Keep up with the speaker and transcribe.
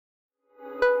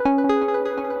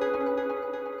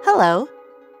Hello!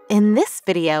 In this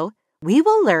video, we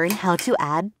will learn how to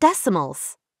add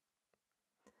decimals.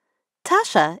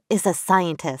 Tasha is a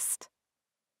scientist.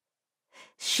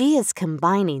 She is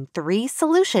combining 3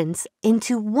 solutions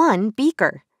into one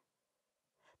beaker.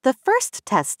 The first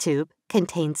test tube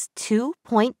contains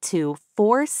 2.246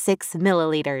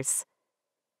 milliliters.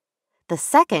 The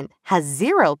second has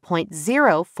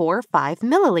 0.045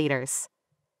 milliliters.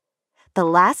 The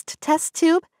last test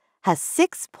tube has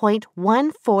 6.14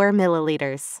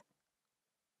 milliliters.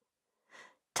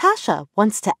 Tasha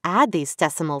wants to add these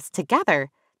decimals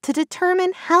together to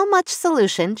determine how much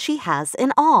solution she has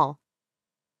in all.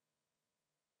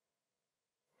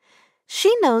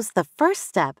 She knows the first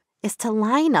step is to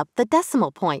line up the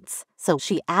decimal points, so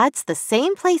she adds the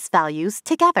same place values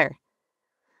together.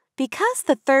 Because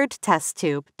the third test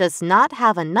tube does not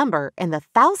have a number in the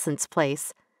thousandths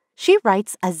place, she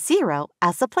writes a 0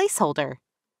 as a placeholder.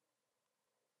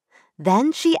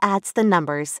 Then she adds the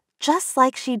numbers just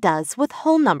like she does with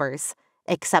whole numbers,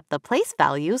 except the place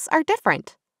values are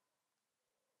different.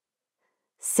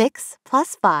 6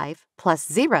 plus 5 plus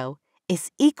 0 is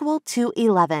equal to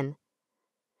 11.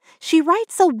 She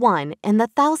writes a 1 in the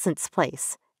thousandths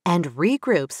place and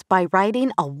regroups by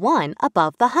writing a 1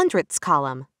 above the hundredths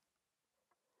column.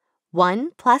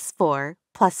 1 plus 4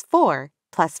 plus 4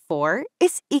 plus 4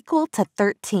 is equal to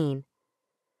 13.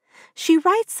 She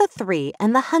writes a 3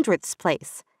 in the hundredths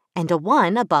place and a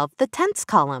 1 above the tenths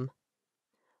column.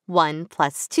 1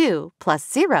 plus 2 plus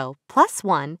 0 plus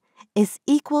 1 is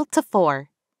equal to 4.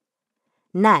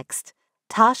 Next,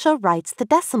 Tasha writes the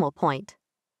decimal point.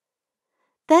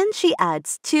 Then she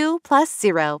adds 2 plus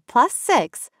 0 plus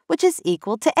 6, which is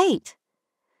equal to 8.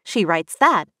 She writes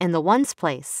that in the ones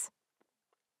place.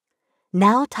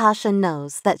 Now Tasha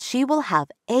knows that she will have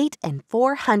 8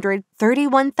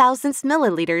 431 thousandths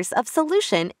milliliters of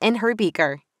solution in her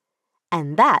beaker.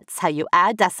 And that's how you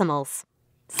add decimals.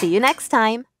 See you next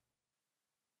time!